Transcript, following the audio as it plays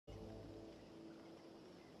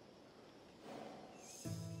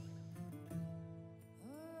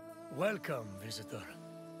Welcome, visitor,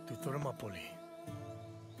 to Thermopylae.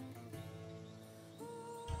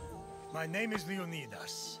 My name is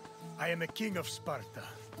Leonidas. I am a king of Sparta.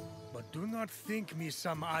 But do not think me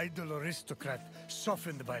some idle aristocrat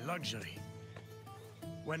softened by luxury.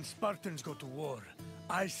 When Spartans go to war,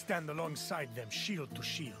 I stand alongside them shield to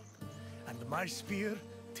shield. And my spear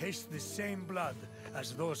tastes the same blood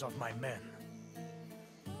as those of my men.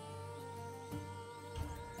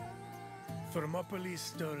 Thermopylae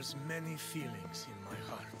stirs many feelings in my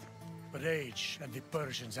heart. Rage at the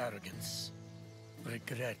Persians' arrogance.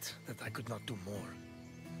 Regret that I could not do more.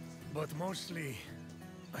 But mostly,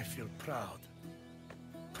 I feel proud.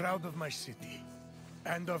 Proud of my city,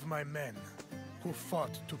 and of my men, who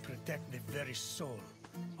fought to protect the very soul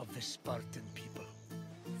of the Spartan people.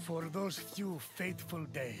 For those few fateful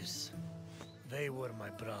days, they were my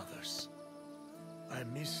brothers. I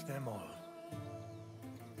miss them all.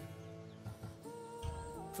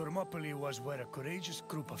 Thermopylae was where a courageous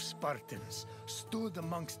group of Spartans stood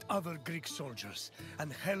amongst other Greek soldiers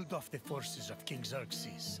and held off the forces of King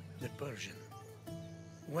Xerxes, the Persian.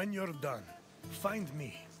 When you're done, find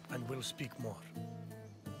me and we'll speak more.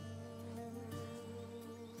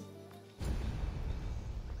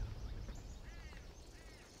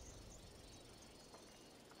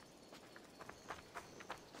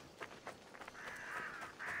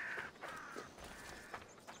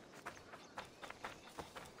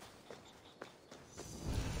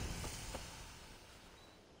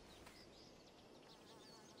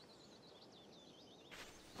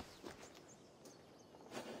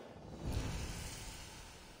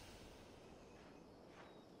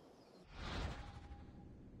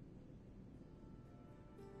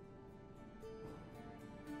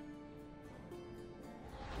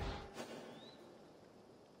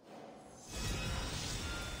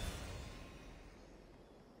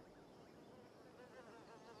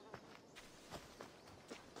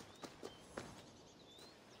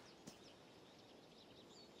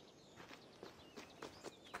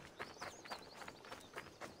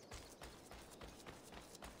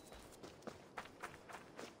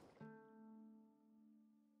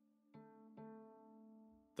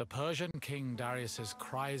 The Persian king Darius's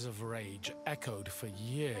cries of rage echoed for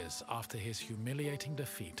years after his humiliating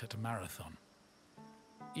defeat at Marathon.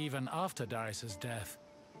 Even after Darius's death,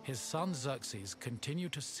 his son Xerxes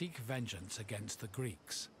continued to seek vengeance against the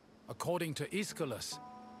Greeks. According to Aeschylus,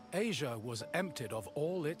 Asia was emptied of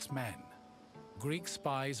all its men. Greek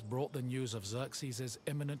spies brought the news of Xerxes'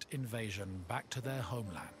 imminent invasion back to their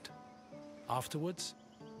homeland. Afterwards,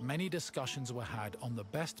 many discussions were had on the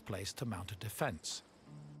best place to mount a defense.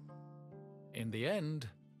 In the end,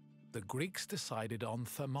 the Greeks decided on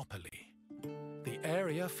Thermopylae. The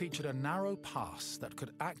area featured a narrow pass that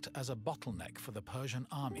could act as a bottleneck for the Persian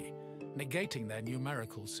army, negating their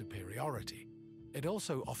numerical superiority. It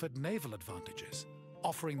also offered naval advantages,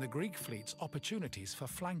 offering the Greek fleets opportunities for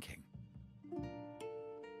flanking.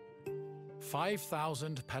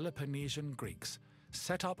 5,000 Peloponnesian Greeks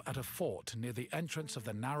set up at a fort near the entrance of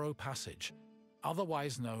the narrow passage,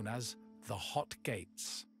 otherwise known as the Hot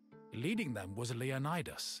Gates. Leading them was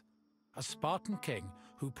Leonidas, a Spartan king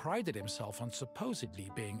who prided himself on supposedly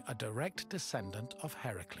being a direct descendant of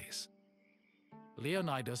Heracles.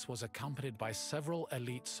 Leonidas was accompanied by several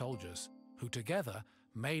elite soldiers who together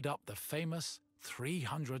made up the famous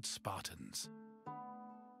 300 Spartans.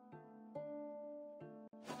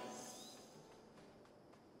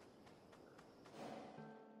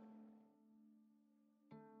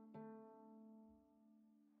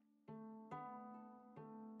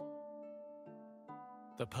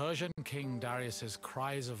 The Persian king Darius's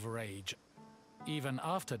cries of rage, even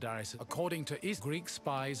after Darius, according to Greek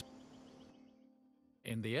spies,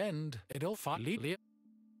 in the end, it all finally.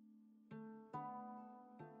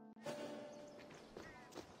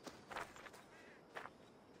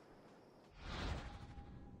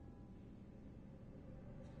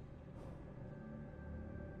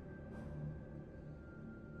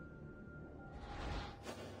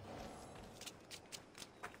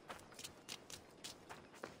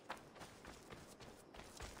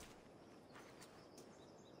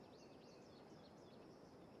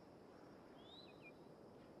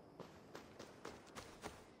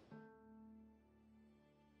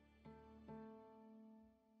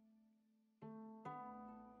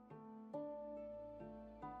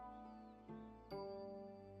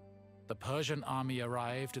 The Persian army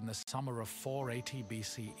arrived in the summer of 480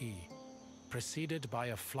 BCE, preceded by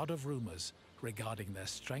a flood of rumors regarding their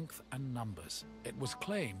strength and numbers. It was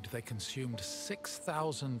claimed they consumed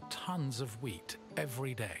 6,000 tons of wheat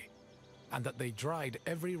every day, and that they dried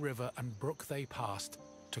every river and brook they passed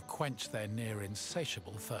to quench their near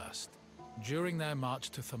insatiable thirst. During their march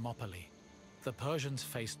to Thermopylae, the Persians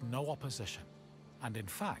faced no opposition, and in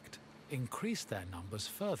fact, increased their numbers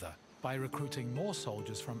further by recruiting more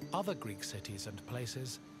soldiers from other Greek cities and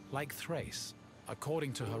places like Thrace.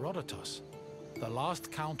 According to Herodotus, the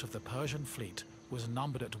last count of the Persian fleet was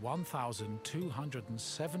numbered at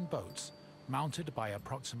 1,207 boats, mounted by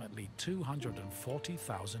approximately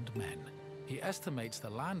 240,000 men. He estimates the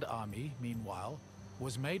land army, meanwhile,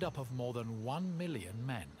 was made up of more than 1 million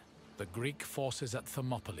men. The Greek forces at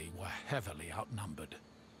Thermopylae were heavily outnumbered.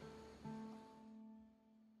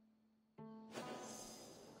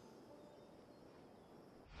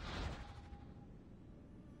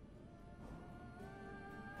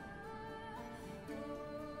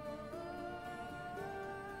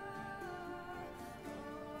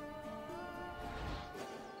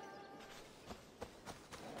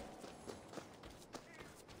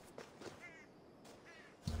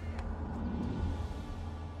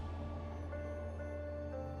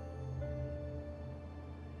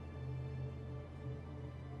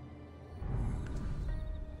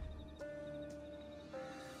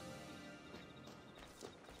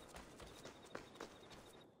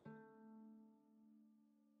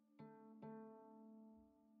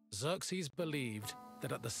 Xerxes believed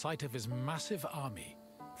that at the sight of his massive army,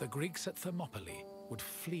 the Greeks at Thermopylae would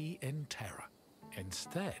flee in terror.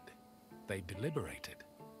 Instead, they deliberated.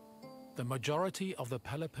 The majority of the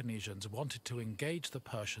Peloponnesians wanted to engage the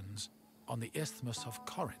Persians on the Isthmus of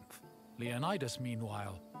Corinth. Leonidas,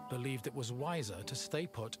 meanwhile, believed it was wiser to stay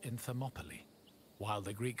put in Thermopylae. While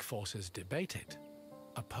the Greek forces debated,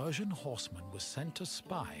 a Persian horseman was sent to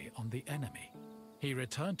spy on the enemy. He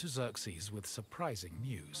returned to Xerxes with surprising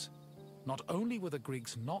news. Not only were the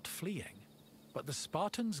Greeks not fleeing, but the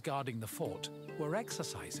Spartans guarding the fort were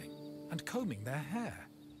exercising and combing their hair.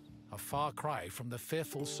 A far cry from the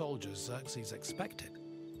fearful soldiers Xerxes expected.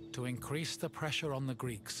 To increase the pressure on the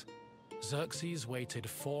Greeks, Xerxes waited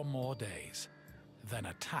 4 more days, then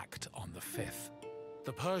attacked on the 5th.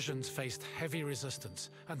 The Persians faced heavy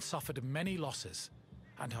resistance and suffered many losses,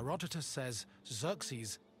 and Herodotus says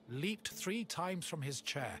Xerxes leaped 3 times from his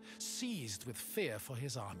chair, seized with fear for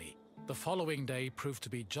his army. The following day proved to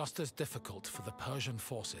be just as difficult for the Persian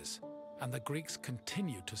forces, and the Greeks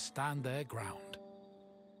continued to stand their ground.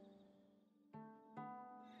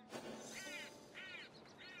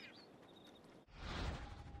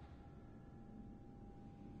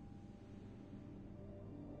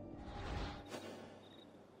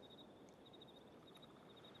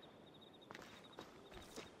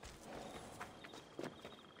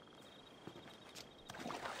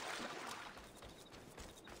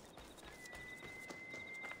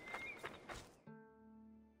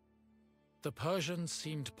 The Persians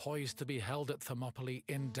seemed poised to be held at Thermopylae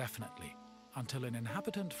indefinitely, until an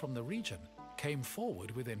inhabitant from the region came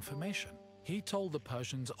forward with information. He told the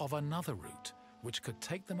Persians of another route, which could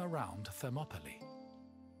take them around Thermopylae.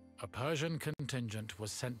 A Persian contingent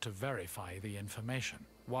was sent to verify the information.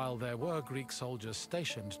 While there were Greek soldiers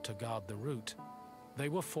stationed to guard the route, they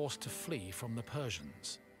were forced to flee from the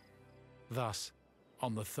Persians. Thus,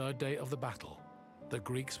 on the 3rd day of the battle, the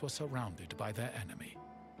Greeks were surrounded by their enemy.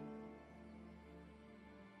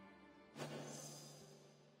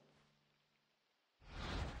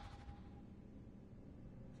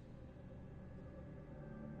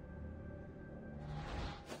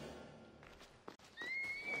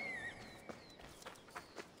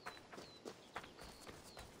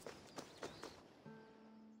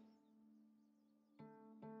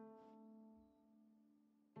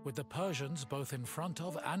 With the Persians both in front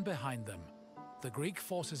of and behind them, the Greek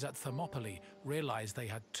forces at Thermopylae realized they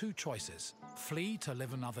had 2 choices: flee to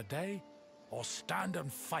live another day, or stand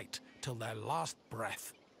and fight till their last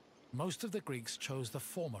breath. Most of the Greeks chose the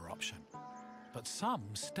former option, but some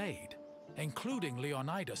stayed, including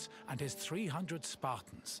Leonidas and his 300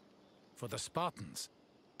 Spartans. For the Spartans,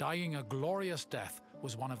 dying a glorious death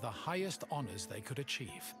was one of the highest honors they could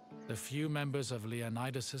achieve. The few members of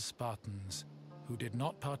Leonidas's Spartans who did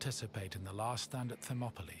not participate in the last stand at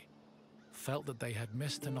Thermopylae felt that they had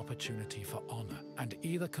missed an opportunity for honor and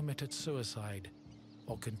either committed suicide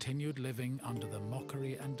or continued living under the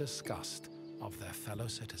mockery and disgust of their fellow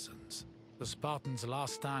citizens. The Spartans'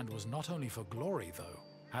 last stand was not only for glory, though.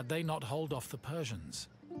 Had they not held off the Persians,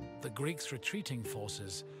 the Greeks' retreating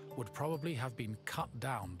forces would probably have been cut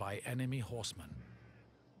down by enemy horsemen.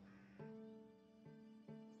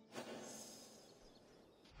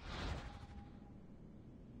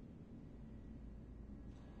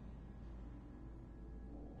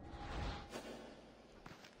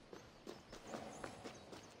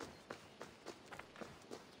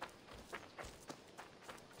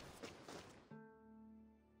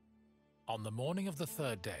 On the morning of the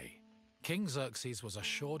third day, King Xerxes was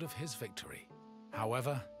assured of his victory.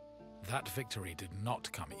 However, that victory did not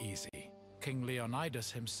come easy. King Leonidas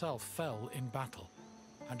himself fell in battle,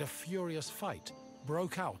 and a furious fight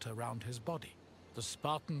broke out around his body. The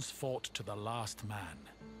Spartans fought to the last man,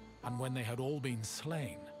 and when they had all been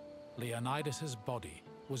slain, Leonidas's body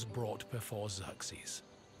was brought before Xerxes.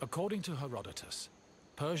 According to Herodotus,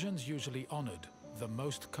 Persians usually honored the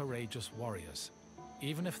most courageous warriors,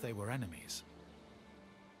 even if they were enemies.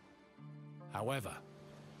 However,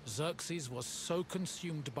 Xerxes was so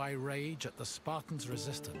consumed by rage at the Spartans'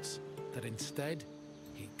 resistance that instead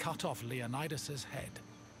he cut off Leonidas's head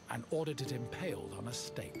and ordered it impaled on a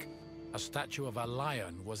stake. A statue of a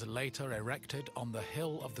lion was later erected on the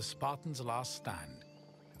hill of the Spartans' last stand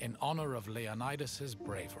in honor of Leonidas's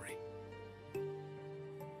bravery.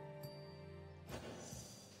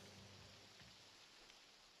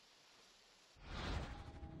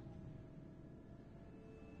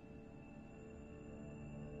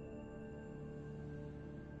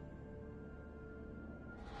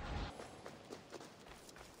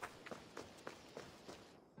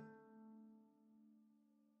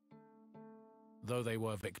 Though they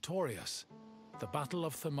were victorious, the Battle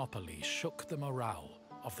of Thermopylae shook the morale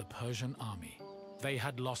of the Persian army. They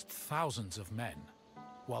had lost thousands of men,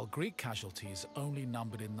 while Greek casualties only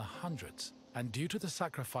numbered in the hundreds, and due to the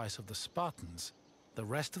sacrifice of the Spartans, the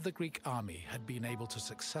rest of the Greek army had been able to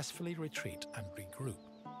successfully retreat and regroup.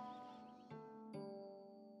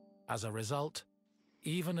 As a result,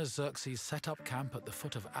 even as Xerxes set up camp at the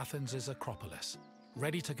foot of Athens' Acropolis,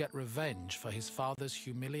 ready to get revenge for his father's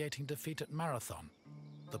humiliating defeat at Marathon,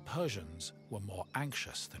 the Persians were more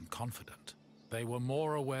anxious than confident. They were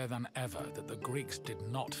more aware than ever that the Greeks did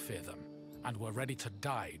not fear them and were ready to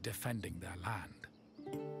die defending their land.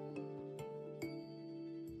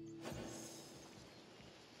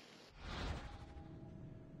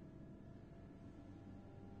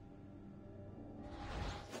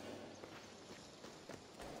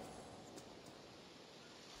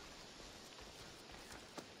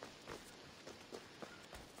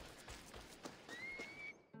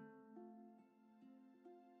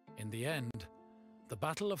 In the end, the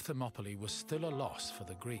Battle of Thermopylae was still a loss for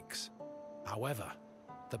the Greeks. However,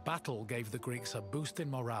 the battle gave the Greeks a boost in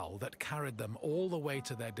morale that carried them all the way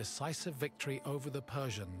to their decisive victory over the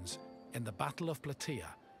Persians in the Battle of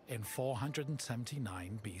Plataea in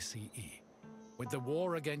 479 BCE. With the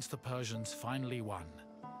war against the Persians finally won,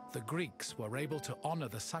 the Greeks were able to honor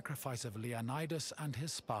the sacrifice of Leonidas and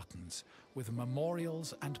his Spartans with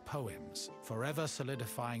memorials and poems, forever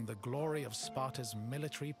solidifying the glory of Sparta's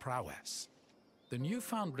military prowess. The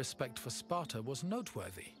newfound respect for Sparta was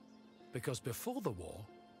noteworthy, because before the war,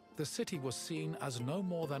 the city was seen as no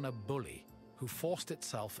more than a bully who forced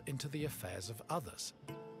itself into the affairs of others.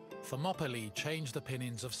 Thermopylae changed the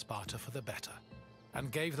opinions of Sparta for the better,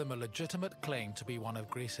 and gave them a legitimate claim to be one of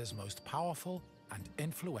Greece's most powerful and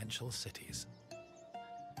influential cities.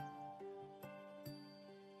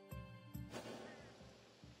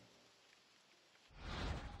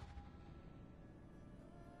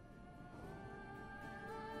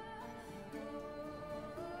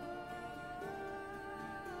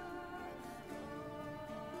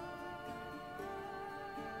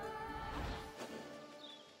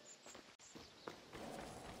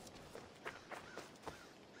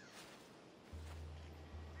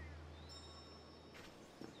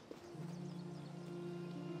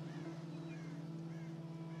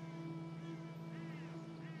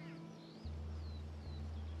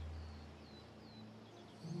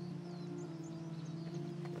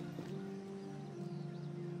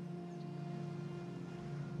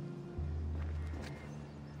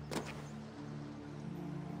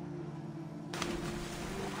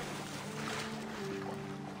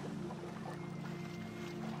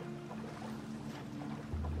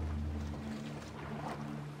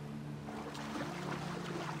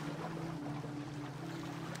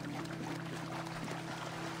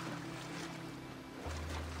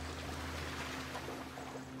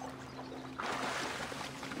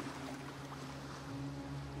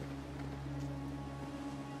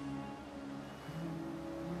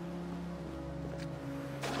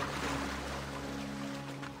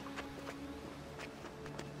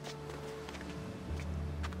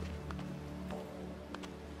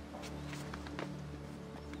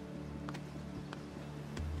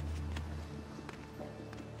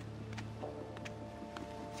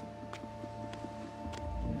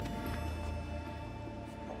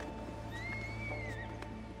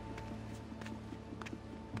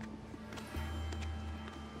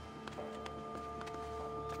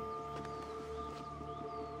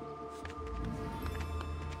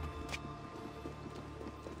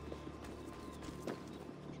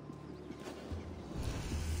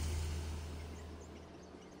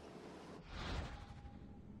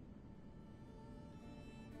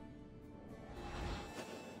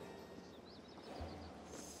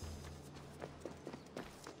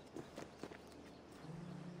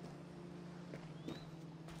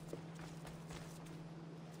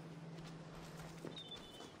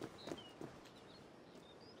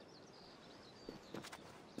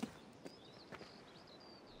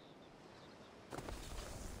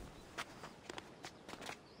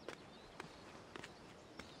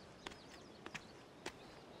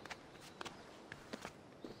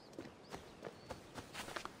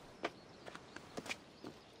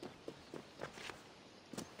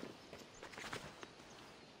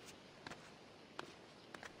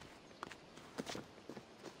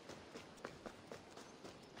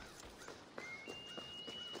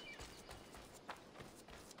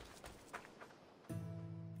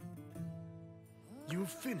 You've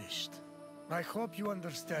finished. I hope you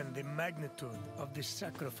understand the magnitude of the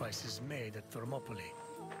sacrifices made at Thermopylae.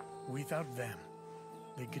 Without them,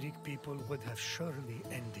 the Greek people would have surely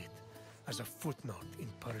ended as a footnote in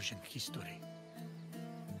Persian history.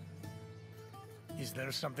 Is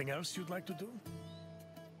there something else you'd like to do?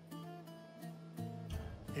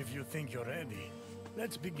 If you think you're ready,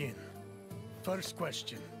 let's begin. First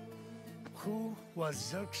question. Who was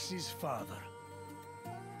Xerxes' father?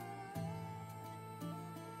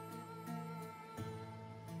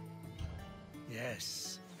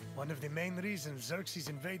 Yes. One of the main reasons Xerxes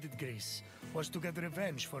invaded Greece was to get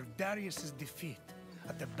revenge for Darius's defeat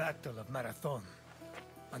at the Battle of Marathon.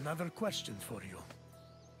 Another question for you.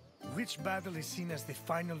 Which battle is seen as the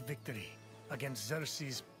final victory against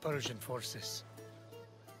Xerxes' Persian forces?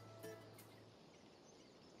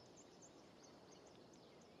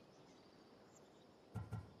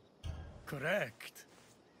 Correct.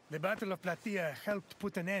 The Battle of Plataea helped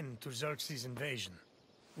put an end to Xerxes' invasion.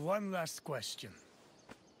 One last question.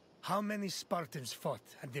 How many Spartans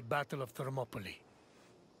fought at the Battle of Thermopylae?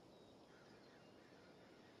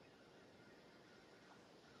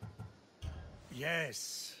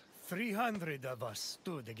 Yes, 300 of us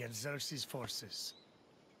stood against Xerxes' forces.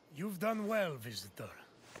 You've done well, visitor.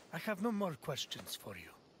 I have no more questions for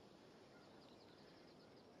you.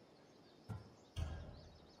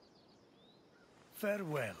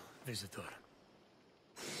 Farewell, visitor.